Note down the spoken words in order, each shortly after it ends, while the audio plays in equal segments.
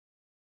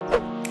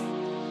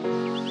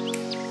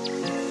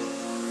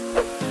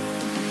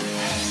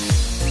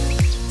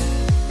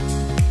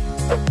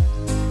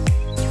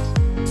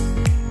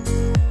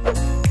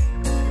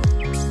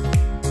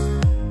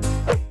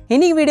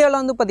இன்னைக்கு வீடியோவில்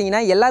வந்து பார்த்தீங்கன்னா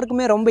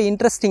எல்லாருக்குமே ரொம்ப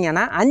இன்ட்ரெஸ்டிங்கான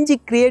 5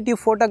 கிரியேட்டிவ்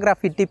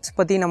ஃபோட்டோகிராஃபி டிப்ஸ்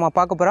பற்றி நம்ம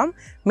பார்க்க போகிறோம்.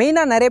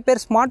 மெயினாக நிறைய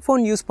பேர் ஸ்மார்ட்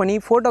ஃபோன் யூஸ் பண்ணி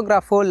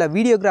ஃபோட்டோகிராஃபோ இல்லை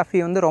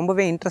வீடியோகிராஃபி வந்து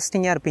ரொம்பவே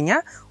இன்ட்ரெஸ்டிங்காக இருப்பீங்க.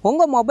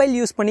 உங்கள் மொபைல்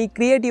யூஸ் பண்ணி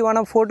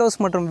க்ரியேட்டிவான ஃபோட்டோஸ்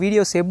மற்றும்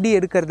வீடியோஸ் எப்படி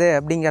எடுக்கிறது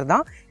அப்படிங்கிறது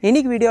தான்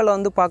இன்றைக்கி வீடியோவில்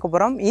வந்து பார்க்க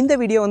போகிறோம். இந்த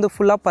வீடியோ வந்து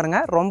ஃபுல்லாக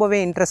பாருங்கள்,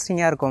 ரொம்பவே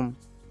இன்ட்ரெஸ்டிங்காக இருக்கும்.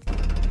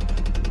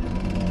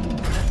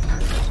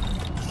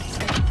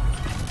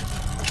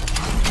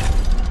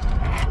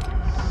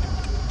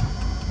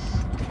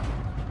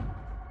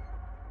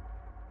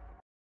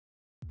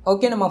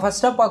 ஓகே, நம்ம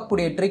ஃபஸ்ட்டாக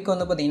பார்க்கக்கூடிய ட்ரிக்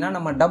வந்து பார்த்திங்கன்னா,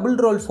 நம்ம டபுள்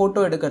ரோல் ஃபோட்டோ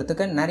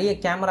எடுக்கிறதுக்கு நிறைய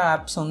கேமரா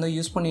ஆப்ஸ் வந்து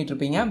யூஸ் பண்ணிகிட்டு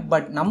இருப்பீங்க.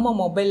 பட் நம்ம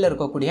மொபைலில்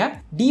இருக்கக்கூடிய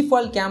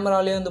டிஃபால்ட்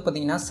கேமராலேயே வந்து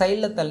பார்த்திங்கன்னா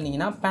சைடில்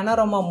தள்ளினீங்கன்னா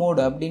Panorama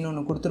மோடு அப்படின்னு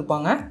ஒன்று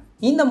கொடுத்துருப்பாங்க.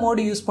 இந்த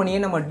மோடு யூஸ் பண்ணியே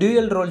நம்ம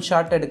டியூயல் ரோல்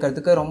ஷாட்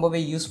எடுக்கிறதுக்கு ரொம்பவே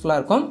யூஸ்ஃபுல்லாக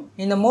இருக்கும்.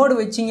 இந்த மோடு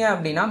வச்சிங்க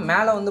அப்படின்னா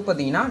மேலே வந்து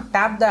பார்த்தீங்கன்னா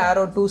டேப் த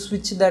ஆரோ டு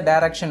ஸ்விட்ச் த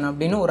டைரக்ஷன்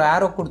அப்படின்னு ஒரு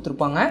ஆரோ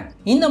கொடுத்துருப்பாங்க.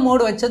 இந்த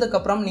மோடு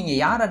வச்சதுக்கப்புறம் நீங்கள்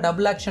யாரை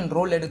டபுள் ஆக்ஷன்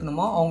ரோல்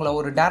எடுக்கணுமோ அவங்கள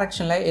ஒரு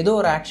டைரக்ஷனில் ஏதோ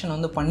ஒரு ஆக்ஷன்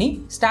வந்து பண்ணி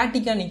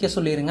ஸ்டாட்டிக்காக நிற்க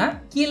சொல்லிடுங்க.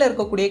 கீழே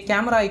இருக்கக்கூடிய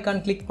கேமரா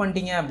ஐக்கான் கிளிக்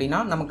பண்ணிட்டீங்க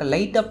அப்படின்னா நமக்கு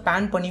லைட்டாக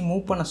பேன் பண்ணி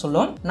மூவ் பண்ண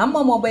சொல்லும்.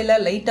 நம்ம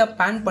மொபைலில் லைட்டாக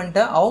பேன்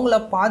பண்ணிட்டு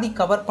அவங்கள பாதி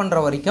கவர்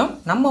பண்ணுற வரைக்கும்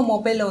நம்ம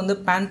மொபைலில் வந்து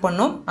பேன்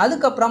பண்ணும்.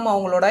 அதுக்கப்புறம்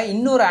அவங்களோட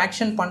இன்னொரு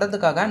ஆக்ஷன்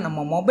பண்ணுறதுக்காக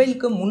நம்ம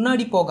மொபைலுக்கு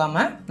முன்னாடி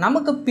போகாம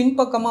நமக்கு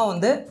பின்பக்கமா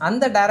வந்து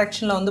அந்த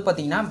டைரக்ஷன்ல வந்து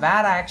பாத்தீங்கன்னா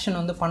வேற ஆக்ஷன்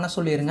வந்து பண்ண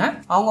சொல்லிருங்க.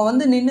 அவங்க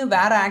வந்து நின்று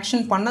வேற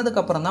ஆக்ஷன்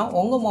பண்ணதுக்கு அப்புறம் தான்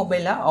உங்க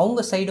மொபைல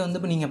அவங்க சைடு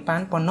வந்து நீங்க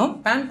பேன் பண்ணும்.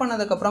 பேன்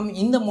பண்ணதுக்கு அப்புறம்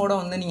இந்த மோட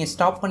வந்து நீங்க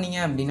ஸ்டாப் பண்ணீங்க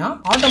அப்படின்னா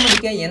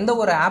ஆட்டோமேட்டிக்கா எந்த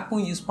ஒரு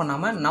ஆப்பும் யூஸ்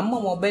பண்ணாம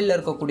நம்ம மொபைல்ல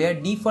இருக்கக்கூடிய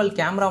டிஃபால்ட்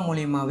கேமரா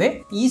மூலியமாவே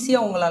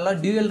ஈஸியா உங்களால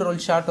டியூயல்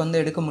ரோல் ஷாட்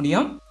வந்து எடுக்க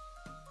முடியும்.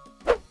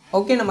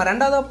 ஓகே, நம்ம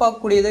ரெண்டாவதாக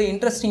பார்க்கக்கூடியது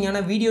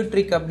இன்ட்ரெஸ்டிங்கான வீடியோ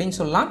ட்ரிக் அப்படின்னு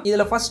சொல்லலாம்.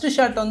 இதில் ஃபஸ்ட்டு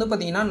ஷாட் வந்து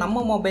பார்த்தீங்கன்னா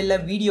நம்ம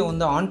மொபைலில் வீடியோ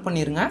வந்து ஆன்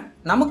பண்ணிருங்க.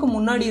 நமக்கு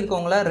முன்னாடி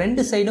இருக்கவங்கள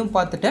ரெண்டு சைடும்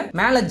பார்த்துட்டு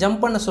மேலே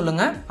ஜம்ப் பண்ண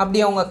சொல்லுங்க. அப்படி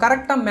அவங்க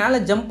கரெக்டாக மேலே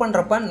ஜம்ப்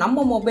பண்ணுறப்ப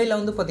நம்ம மொபைலில்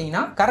வந்து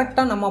பார்த்தீங்கன்னா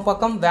கரெக்டாக நம்ம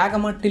பக்கம்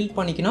வேகமாக டில்ட்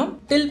பண்ணிக்கணும்.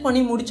 டில்ட்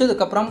பண்ணி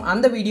முடிச்சதுக்கப்புறம்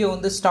அந்த வீடியோ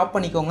வந்து ஸ்டாப்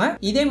பண்ணிக்கோங்க.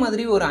 இதே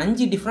மாதிரி ஒரு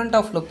 5 டிஃப்ரெண்ட்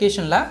ஆஃப்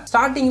லொக்கேஷனில்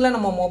ஸ்டார்டிங்கில்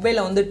நம்ம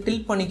மொபைலை வந்து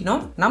டில்ட்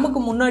பண்ணிக்கணும்.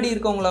 நமக்கு முன்னாடி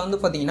இருக்கவங்கள வந்து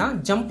பார்த்தீங்கன்னா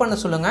ஜம்ப் பண்ண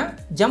சொல்லுங்க.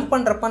 ஜம்ப்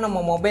பண்ணுறப்ப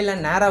நம்ம மொபைலை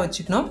நேராக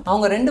வச்சுக்கணும்.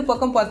 அவங்க ரெண்டு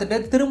பக்கம் பார்த்துட்டு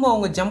திரும்ப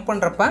அவங்க ஜம்ப்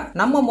பண்றப்ப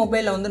நம்ம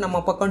மொபைலை வந்து நம்ம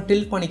பக்கம்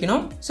டில்ட்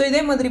பண்ணிக்கணும். ஸோ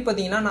இதே மாதிரி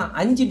பார்த்தீங்கன்னா நான்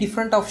 5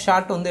 டிஃப்ரெண்ட் ஆஃப்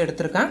ஷாட் வந்து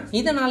எடுத்திருக்கேன்.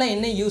 இதனால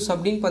என்ன யூஸ்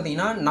அப்படின்னு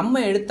பார்த்தீங்கன்னா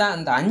நம்ம எடுத்த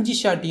அந்த 5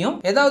 ஷாட்டையும்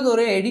ஏதாவது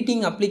ஒரு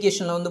எடிட்டிங்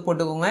அப்ளிகேஷன்ல வந்து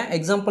போட்டுக்கோங்க.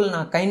 எக்ஸாம்பிள்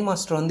நான் கைன்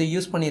மாஸ்டர் வந்து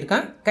யூஸ்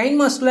பண்ணியிருக்கேன். கைன்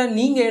மாஸ்டர்ல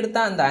நீங்க எடுத்த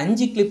அந்த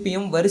 5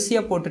 கிளிப்பையும்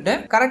வரிசையா போட்டுட்டு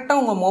கரெக்டா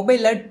உங்க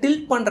மொபைலை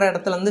டில்ட் பண்ற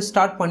இடத்துல வந்து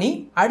ஸ்டார்ட் பண்ணி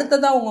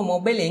அடுத்ததா உங்க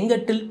மொபைல் எங்க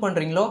டில்ட்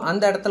பண்றீங்களோ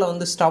அந்த இடத்துல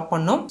வந்து ஸ்டாப்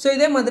பண்ணும். ஸோ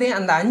இதே மாதிரி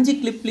அந்த 5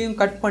 கிளிப்லையும்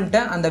கட்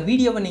பண்ணிட்டு அந்த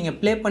வீடியோவை நீங்க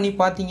பிளே பண்ணி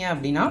பார்த்தீங்க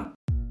அப்படின்னா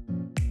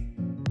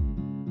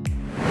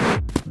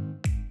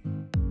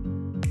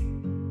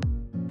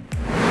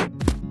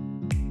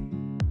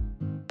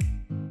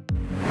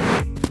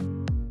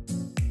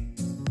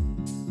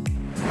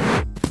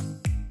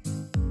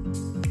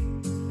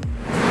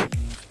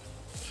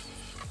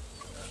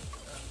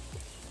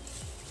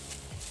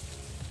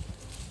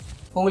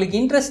உங்களுக்கு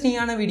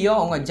இன்ட்ரெஸ்டிங்கான வீடியோ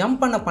அவங்க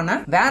ஜம்ப் பண்ண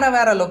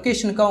வேற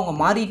லொகேஷனுக்கு அவங்க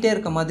மாறிட்டே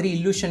இருக்க மாதிரி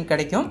இல்லூஷன்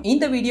கிடைக்கும்.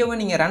 இந்த வீடியோவை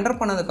நீங்க ரெண்டர்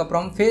பண்ணதுக்கு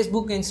அப்புறம்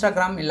ஃபேஸ்புக்,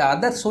 இன்ஸ்டாகிராம் இல்ல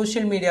அதர்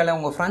சோஷியல் மீடியால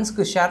உங்க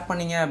ஃப்ரெண்ட்ஸ்க்கு ஷேர்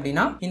பண்ணீங்க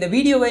அப்படின்னா இந்த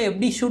வீடியோவை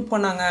எப்படி ஷூட்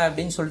பண்ணாங்க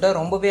அப்படின்னு சொல்லிட்டு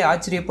ரொம்பவே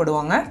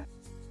ஆச்சரியப்படுவாங்க.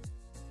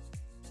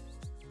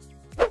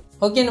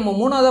 ஓகே, நம்ம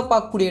மூணாவதாக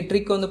பார்க்கக்கூடிய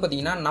ட்ரிக் வந்து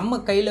பார்த்தீங்கன்னா நம்ம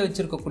கையில்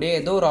வச்சிருக்கக்கூடிய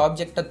ஏதோ ஒரு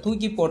ஆப்ஜெக்டை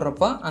தூக்கி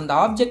போடுறப்ப அந்த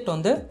ஆப்ஜெக்ட்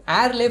வந்து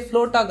ஏர்லே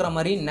ஃப்ளோட் ஆகிற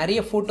மாதிரி நிறைய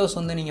ஃபோட்டோஸ்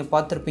வந்து நீங்கள்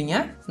பார்த்துருப்பீங்க.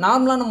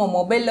 நார்மலாக நம்ம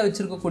மொபைலில்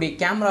வச்சிருக்கக்கூடிய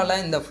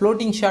கேமராவில் இந்த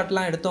ஃப்ளோட்டிங்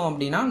ஷாட்லாம் எடுத்தோம்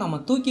அப்படின்னா நம்ம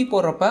தூக்கி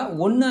போடுறப்ப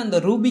ஒன்று அந்த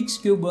ரூபிக்ஸ்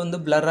கியூப் வந்து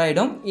பிளர்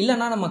ஆகிடும்,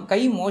 இல்லைனா நம்ம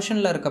கை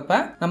மோஷனில் இருக்கப்ப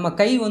நம்ம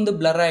கை வந்து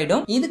பிளர்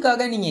ஆகிடும்.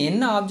 இதுக்காக நீங்கள்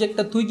என்ன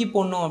ஆப்ஜெக்டை தூக்கி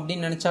போடணும்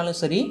அப்படின்னு நினச்சாலும்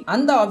சரி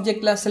அந்த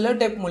ஆப்ஜெக்டில் செல்லோ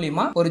டேப்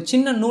மூலிமா ஒரு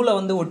சின்ன நூலை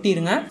வந்து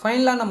ஒட்டிடுங்க.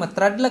 ஃபைனலாக நம்ம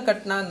த்ரெட்ல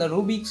கட்டின அந்த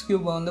ரூபிக்ஸ்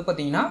கியூபை வந்து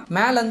பார்த்தீங்கன்னா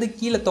மேல இருந்து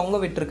கீழே தொங்க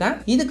விட்டுருக்கேன்.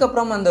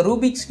 இதுக்கப்புறம் அந்த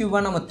ரூபிக்ஸ் கியூபை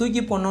நம்ம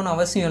தூக்கி போடணும்னு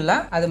அவசியம் இல்லை.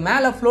 அது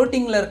மேல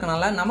ஃப்ளோட்டிங்ல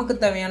இருக்கனால நமக்கு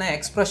தேவையான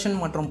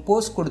எக்ஸ்பிரஷன் மற்றும்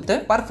போஸ் கொடுத்து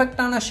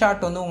பர்ஃபெக்டான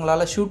ஷாட் வந்து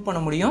உங்களால ஷூட்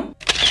பண்ண முடியும்.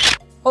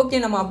 ஓகே,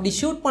 நம்ம அப்படி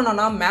ஷூட்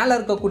பண்ணோம்னா மேலே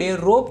இருக்கக்கூடிய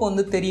ரோப்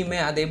வந்து தெரியுமே,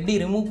 அதை எப்படி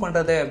ரிமூவ்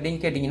பண்ணுறது அப்படின்னு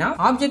கேட்டிங்கன்னா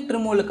ஆப்ஜெக்ட்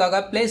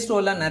ரிமூவலுக்காக பிளே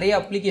ஸ்டோரில் நிறைய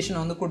அப்ளிகேஷன்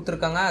வந்து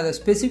கொடுத்துருக்காங்க. அது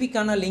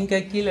ஸ்பெசிஃபிக்கான லிங்கை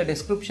கீழே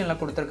டிஸ்கிரிப்ஷனில்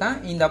கொடுத்துருக்கேன்.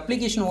 இந்த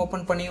அப்ளிகேஷன்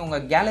ஓப்பன் பண்ணி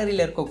உங்கள்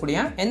கேலரியில்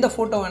இருக்கக்கூடிய எந்த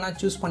ஃபோட்டோ வேணால்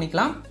சூஸ்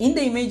பண்ணிக்கலாம். இந்த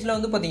இமேஜில்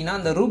வந்து பார்த்தீங்கன்னா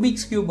அந்த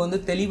ரூபிக்ஸ் கியூப் வந்து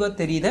தெளிவாக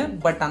தெரியுது.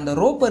 பட் அந்த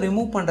ரோப்பை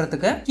ரிமூவ்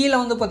பண்ணுறதுக்கு கீழே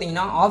வந்து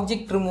பார்த்தீங்கன்னா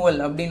ஆப்ஜெக்ட்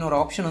ரிமூவல் அப்படின்னு ஒரு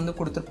ஆப்ஷன் வந்து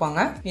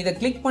கொடுத்துருப்பாங்க. இதை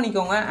கிளிக்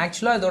பண்ணிக்கோங்க.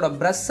 ஆக்சுவலாக இதோட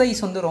பிரஷ்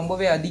சைஸ் வந்து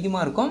ரொம்பவே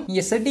அதிகமாக இருக்கும்.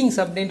 இங்கே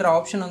செட்டிங்ஸ் அப்படின்ற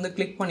ஆப்ஷன் வந்து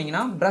கிளிக்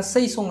பண்ணிங்கன்னா பிரஷ்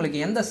சைஸ் உங்களுக்கு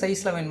எந்த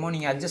சைஸ்ல வேணுமோ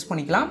நீங்க அட்ஜஸ்ட்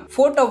பண்ணிக்கலாம்.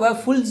 போட்டோவை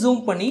ஃபுல்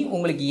ஜூம் பண்ணி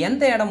உங்களுக்கு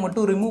எந்த இடம்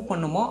மட்டும் ரிமூவ்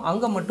பண்ணுமோ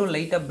அங்க மட்டும்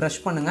லைட்டா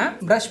பிரஷ் பண்ணுங்க.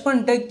 பிரஷ்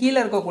பண்ணிட்டு கீழே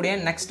இருக்கக்கூடிய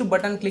நெக்ஸ்ட்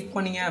பட்டன் கிளிக்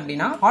பண்ணீங்க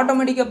அப்படின்னா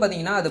ஆட்டோமேட்டிக்கா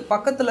பாத்தீங்கன்னா அது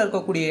பக்கத்துல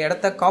இருக்கக்கூடிய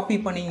இடத்தை காப்பி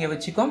பண்ணி இங்க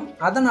வச்சுக்கும்.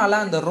 அதனால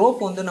அந்த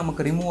ரோப் வந்து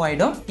நமக்கு ரிமூவ்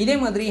ஆயிடும். இதே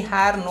மாதிரி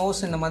ஹேர்,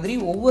 நோஸ் இந்த மாதிரி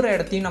ஒவ்வொரு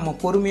இடத்தையும் நம்ம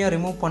பொறுமையா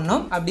ரிமூவ்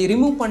பண்ணோம். அப்படி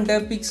ரிமூவ்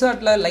பண்ணிட்டு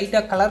பிக்சார்ட்ல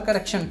லைட்டா கலர்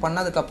கரெக்ஷன்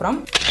பண்ணதுக்கு அப்புறம்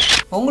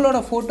உங்களோட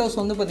போட்டோஸ்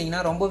வந்து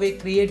பாத்தீங்கன்னா ரொம்பவே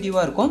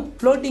கிரியேட்டிவா இருக்கும்.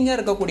 ஃப்ளோட்டிங்கா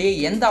இருக்கக்கூடிய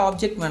எந்த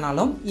ஆப்ஜெக்ட்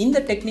வேணாலும்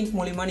இந்த டெக்னிக்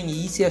மூலமா நீங்க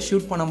ஈஸியா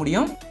ஷூட் பண்ண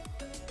முடியும்.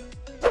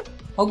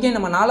 ஓகே,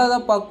 நம்ம நாலாவதா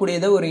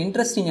பார்க்கக்கூடியது ஒரு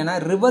இன்ட்ரெஸ்டிங்கான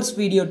ரிவர்ஸ்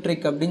வீடியோ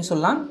ட்ரிக் அப்படின்னு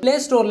சொல்லலாம். பிளே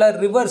ஸ்டோர்ல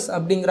ரிவர்ஸ்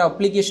அப்படிங்கிற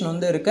அப்ளிகேஷன்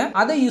வந்து இருக்கு.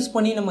 அதை யூஸ்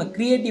பண்ணி நம்ம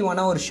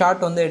கிரியேட்டிவான ஒரு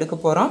ஷாட் வந்து எடுக்க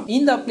போறோம்.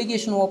 இந்த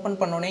அப்ளிகேஷன் ஓபன்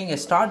பண்ணோடனே இங்க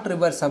ஸ்டார்ட்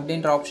ரிவர்ஸ்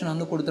அப்படின்ற ஆப்ஷன்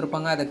வந்து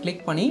கொடுத்துருப்பாங்க. அதை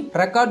கிளிக் பண்ணி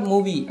ரெக்கார்ட்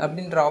மூவி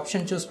அப்படின்ற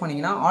ஆப்ஷன் சூஸ்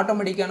பண்ணீங்கன்னா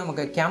ஆட்டோமேட்டிக்கா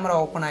நமக்கு கேமரா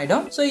ஓப்பன்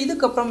ஆயிடும். ஸோ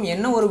இதுக்கப்புறம்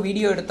என்ன ஒரு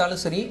வீடியோ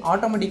எடுத்தாலும் சரி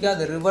ஆட்டோமேட்டிக்கா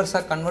அது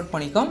ரிவர்ஸா கன்வெர்ட்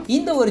பண்ணிக்கும்.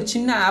 இந்த ஒரு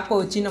சின்ன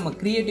ஆப்பை வச்சு நம்ம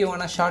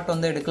கிரியேட்டிவான ஷாட்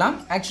வந்து எடுக்கலாம்.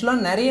 ஆக்சுவலா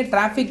நிறைய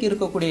டிராபிக்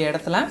இருக்கக்கூடிய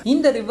இடத்துல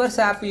இந்த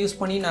ரிவர்ஸ் ஆப் யூஸ்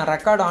பண்ணி நான்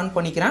ரெக்கார்ட் ஆன்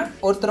பண்ணிக்கிறேன்.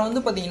 ஒருத்தர்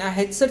வந்து பாத்தீங்கன்னா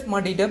ஹெட்செட்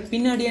மாட்டிட்டு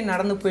பின்னாடியே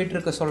நடந்து போயிட்டு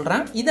இருக்க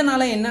சொல்றேன்.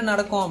 இதனால என்ன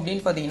நடக்கும்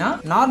அப்படின்னு பாத்தீங்கன்னா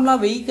நார்மலா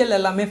வெஹிக்கிள்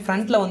எல்லாமே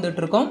ஃப்ரண்ட்ல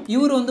வந்துட்டு இருக்கும்.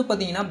 இவர் வந்து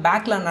பாத்தீங்கன்னா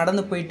பேக்ல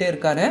நடந்து போயிட்டே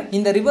இருக்காரு.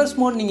 இந்த ரிவர்ஸ்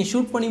மோட் நீங்க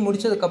ஷூட் பண்ணி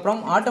முடிச்சதுக்கு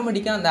அப்புறம்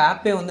ஆட்டோமேட்டிக்கா அந்த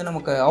ஆப்பே வந்து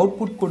நமக்கு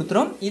அவுட்புட்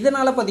கொடுத்துரும்.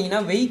 இதனால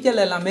பாத்தீங்கன்னா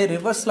வெஹிக்கிள் எல்லாமே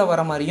ரிவர்ஸ்ல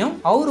வர மாதிரியும்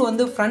அவர்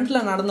வந்து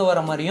ஃப்ரண்ட்ல நடந்து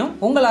வர மாதிரியும்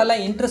உங்களால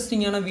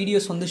இன்ட்ரெஸ்டிங்கான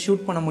வீடியோஸ் வந்து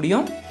ஷூட் பண்ண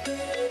முடியும்.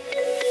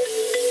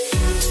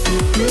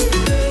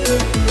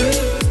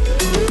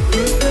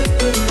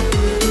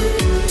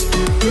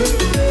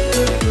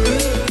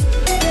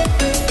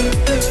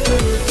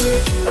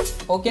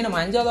 ஓகே, நம்ம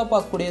அஞ்சாவதா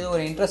பார்க்கக்கூடியது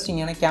ஒரு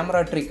இன்ட்ரெஸ்டிங்கான கேமரா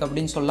ட்ரிக்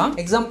அப்படின்னு சொல்லலாம்.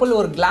 எக்ஸாம்பிள்,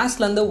 ஒரு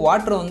கிளாஸ்ல இருந்து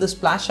வாட்டர் வந்து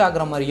ஸ்பிளாஷ்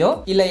ஆகுற மாதிரியோ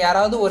இல்ல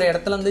யாராவது ஒரு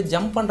இடத்துல இருந்து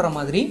ஜம்ப் பண்ற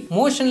மாதிரி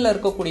மோஷன்ல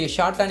இருக்கக்கூடிய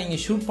ஷாட்டை நீங்க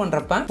ஷூட்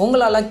பண்றப்ப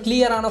உங்களால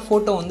கிளியரான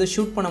போட்டோ வந்து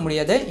ஷூட் பண்ண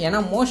முடியாது.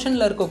 ஏன்னா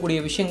மோஷன்ல இருக்கக்கூடிய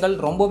விஷயங்கள்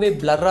ரொம்பவே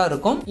பிளர்ரா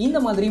இருக்கும். இந்த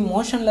மாதிரி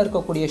மோஷன்ல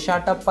இருக்கக்கூடிய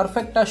ஷாட்டை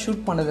பர்ஃபெக்டா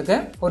ஷூட் பண்ணதுக்கு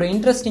ஒரு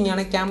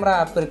இன்ட்ரெஸ்டிங்கான கேமரா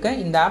ஆப் இருக்கு.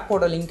 இந்த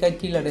ஆப்போட லிங்கை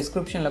கீழே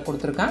டிஸ்கிரிப்ஷன்ல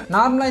கொடுத்துருக்கேன்.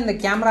 நார்மலா இந்த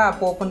கேமரா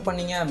ஆப் ஓபன்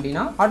பண்ணீங்க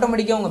அப்படின்னா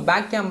ஆட்டோமேட்டிக்கா உங்க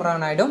பேக் கேமரா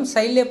ஆயிடும்.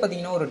 சைட்லயே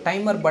பாத்தீங்கன்னா ஒரு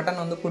டைமர் பட்டன்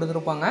வந்து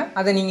கொடுத்திருப்பாங்க.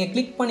 அதை நீங்க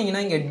கிளிக் பண்ணீங்கன்னா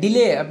இங்க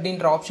டிலே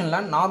அப்படின்ற ஆப்ஷன்ல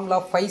நார்மலா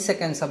 5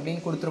 செகண்ட்ஸ்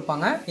அப்படின்னு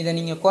கொடுத்திருப்பாங்க. இதை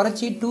நீங்க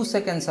குறைச்சி 2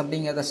 செகண்ட்ஸ்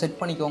அப்படிங்கறத செட்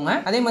பண்ணிக்கோங்க.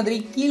 அதே மாதிரி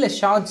கீழே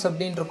ஷார்ட்ஸ்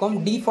அப்படின்னு இருக்கும்.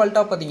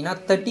 டிஃபால்ட்டா பாத்தீங்கன்னா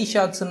 30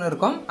 ஷார்ட்ஸ்னு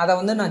இருக்கும். அதை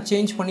வந்து நான்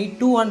சேஞ்ச் பண்ணி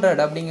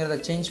 200 அப்படிங்கறத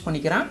சேஞ்ச்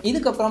பண்ணிக்கிறேன்.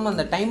 இதுக்கப்புறம்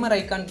அந்த டைமர்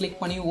ஐகான் கிளிக்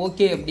பண்ணி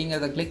ஓகே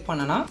அப்படிங்கறத கிளிக்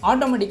பண்ணனா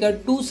ஆட்டோமேட்டிக்கா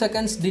 2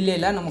 செகண்ட்ஸ்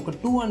டிலேல நமக்கு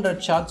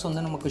 200 ஷார்ட்ஸ்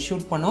வந்து நமக்கு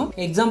ஷூட் பண்ணும்.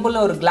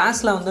 எக்ஸாம்பிள், ஒரு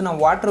கிளாஸ்ல வந்து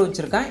நான் வாட்டர்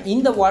வச்சிருக்கேன்.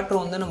 இந்த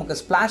வாட்டர் வந்து நமக்கு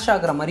ஸ்பிளாஷ்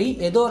ஆகுற மாதிரி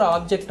ஏதோ ஒரு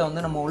ஆப்ஜெக்ட்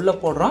வந்து நம்ம உள்ள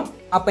போடுறோம்.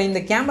 அப்ப இந்த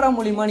கேமரா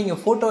மூலமா நீங்க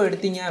போட்டோ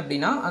எடுத்தீங்க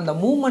அப்படின்னா அந்த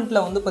மூவ்மெண்ட்ல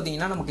வந்து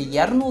பாத்தீங்கன்னா நமக்கு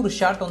 200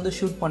 ஷாட் வந்து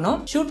ஷூட் பண்ணும்.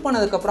 ஷூட்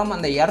பண்ணதுக்கு அப்புறம்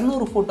அந்த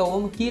 200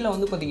 போட்டோவும் கீழே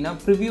வந்து பாத்தீங்கன்னா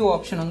ப்ரிவியூ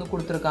ஆப்ஷன் வந்து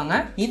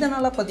கொடுத்துருக்காங்க.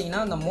 இதனால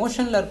பாத்தீங்கன்னா அந்த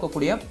மோஷன்ல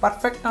இருக்கக்கூடிய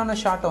பர்ஃபெக்டான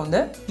ஷாட்டை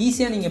வந்து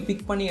ஈஸியா நீங்க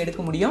பிக் பண்ணி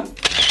எடுக்க முடியும்.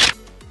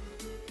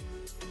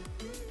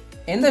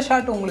 எந்த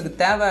ஷாட் உங்களுக்கு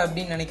தேவை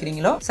அப்படின்னு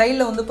நினைக்கிறீங்களோ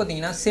சைடில் வந்து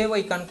பார்த்தீங்கன்னா சேவ்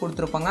ஐக்கான்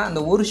கொடுத்துருப்பாங்க. அந்த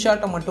ஒரு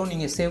ஷாட்டை மட்டும்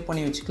நீங்கள் சேவ்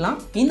பண்ணி வச்சுக்கலாம்.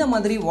 இந்த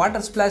மாதிரி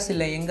வாட்டர் ஸ்பிளாஷ்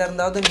இல்லை எங்கே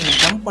இருந்தாவது நீங்கள்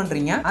ஜம்ப்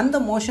பண்ணுறீங்க, அந்த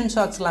மோஷன்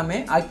ஷாட்ஸ் எல்லாமே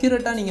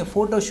அக்யூரேட்டாக நீங்கள்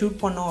ஃபோட்டோ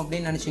ஷூட் பண்ணோம்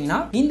அப்படின்னு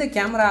நினச்சிங்கன்னா இந்த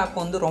கேமரா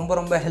ஆப் வந்து ரொம்ப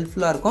ரொம்ப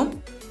ஹெல்ப்ஃபுல்லாக இருக்கும்.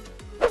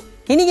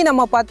 இன்றைக்கி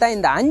நம்ம பார்த்தா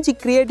இந்த 5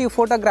 கிரியேட்டிவ்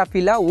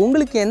ஃபோட்டோகிராஃபியில்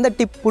உங்களுக்கு எந்த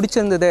டிப்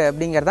பிடிச்சிருந்தது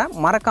அப்படிங்கிறத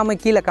மறக்காமல்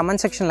கீழே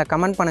கமெண்ட் செக்ஷனில்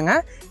கமெண்ட்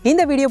பண்ணுங்கள்.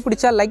 இந்த வீடியோ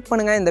பிடிச்சா லைக்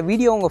பண்ணுங்கள். இந்த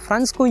வீடியோ உங்கள்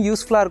ஃப்ரெண்ட்ஸ்க்கும்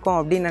யூஸ்ஃபுல்லாக இருக்கும்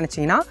அப்படின்னு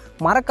நினச்சிங்கன்னா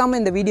மறக்காமல்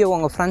இந்த வீடியோ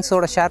உங்கள்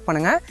ஃப்ரெண்ட்ஸோட ஷேர்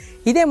பண்ணுங்கள்.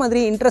 இதே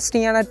மாதிரி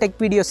இன்ட்ரெஸ்டிங்கான டெக்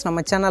வீடியோஸ்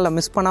நம்ம சேனலில்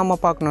மிஸ்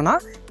பண்ணாமல் பார்க்கணுன்னா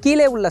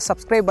கீழே உள்ள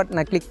சப்ஸ்கிரைப்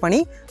பட்டனை கிளிக்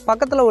பண்ணி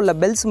பக்கத்தில் உள்ள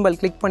பெல் சிம்பல்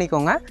கிளிக்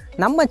பண்ணிக்கோங்க.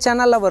 நம்ம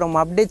சேனலில் வரும்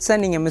அப்டேட்ஸை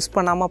நீங்கள் மிஸ்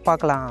பண்ணாமல்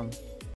பார்க்கலாம்.